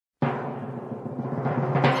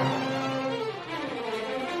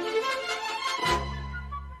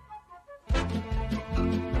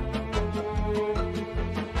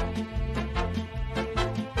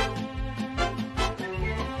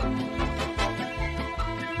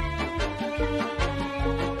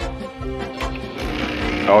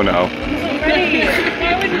Oh no. Ready?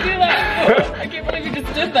 Why would you do that? I can't believe you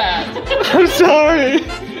just did that. I'm sorry.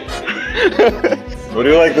 We'll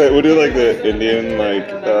do like the Indian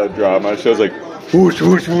drama shows like whoosh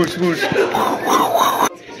whoosh whoosh whoosh.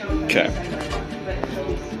 Okay.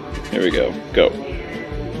 Here we go. Go.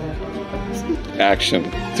 Action.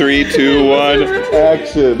 3, 2, 1.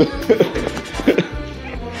 Action.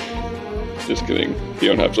 Just kidding. You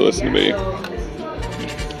don't have to listen to me.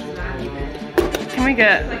 Can we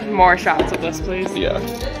get more shots of this, please? Yeah.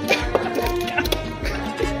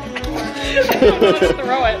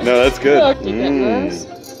 Throw it. No, that's good.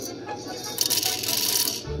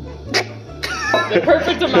 The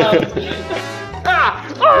perfect amount. Ah!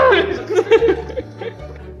 I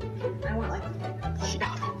want like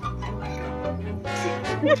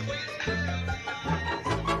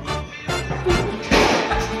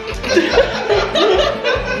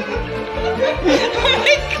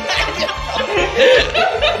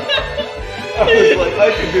I was like, I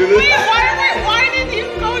can do this. Wait, why did you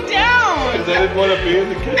go down? Because I didn't want to be in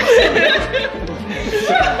the kitchen.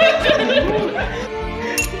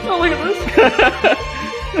 Oh, look at this.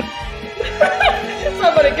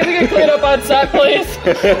 Somebody, can we get cleaned up on set, please?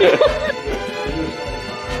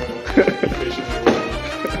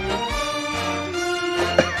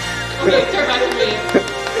 Okay, turn back to me.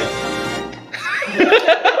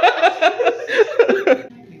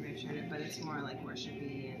 but it's more like where it should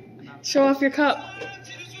be and about Show off your cup.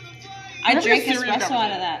 I drank espresso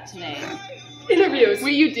out of that today. Interviews.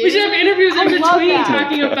 Wait, you did? We should have interviews in I love between that.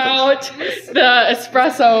 talking about the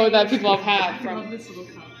espresso that people have had from this little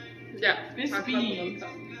cup. Yeah. This talk about the bean. little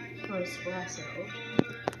cup. For espresso.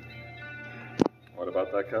 What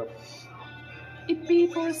about that cup? It'd be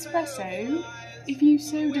for espresso if you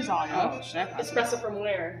so desire. Oh, espresso from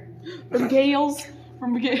where? From Gales.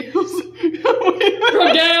 From Gales.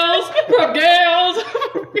 From Gales. From Gales.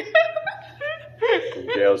 From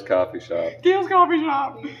Gail's coffee shop. Gale's coffee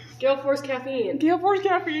shop. Gale Force Caffeine. Gale Force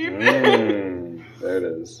Caffeine. There it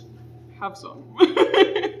is. Have some.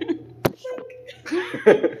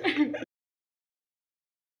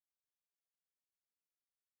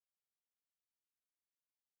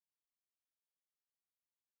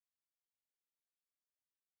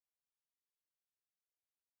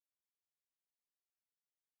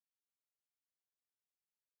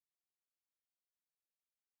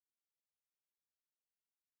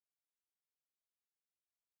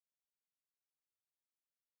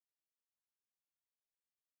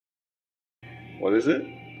 What is it?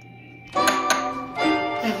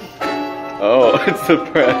 Oh, it's the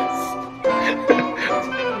press.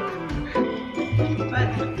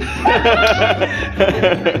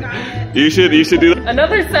 You should do that.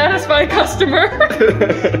 Another satisfied customer.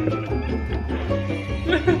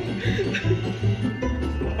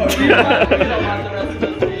 We don't want the rest of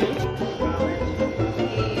this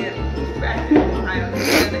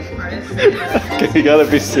video. You gotta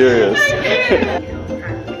be serious.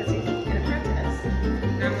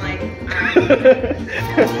 Okay.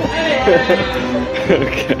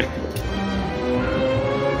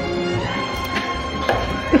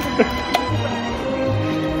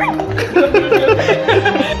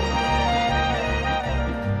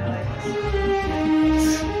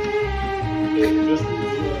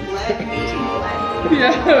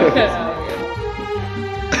 Yeah, okay.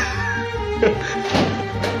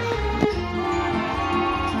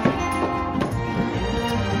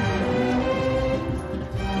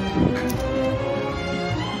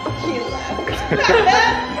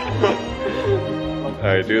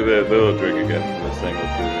 Alright, do the little drink again from this thing.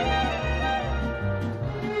 Let's do it.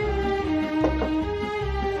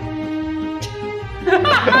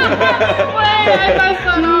 Wait, I messed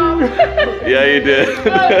that up. Yeah, you did.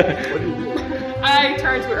 I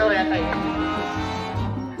turned too early, I thought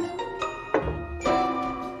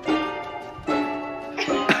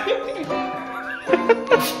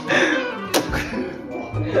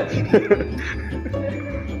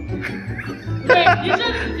Wait, you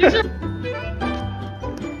should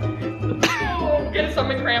get a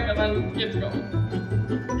stomach cramp and then you have to go.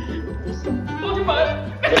 Hold your butt.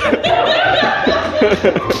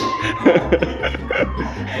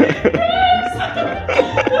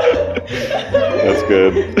 That's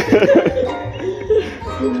good.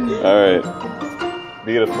 All right.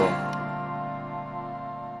 Beautiful.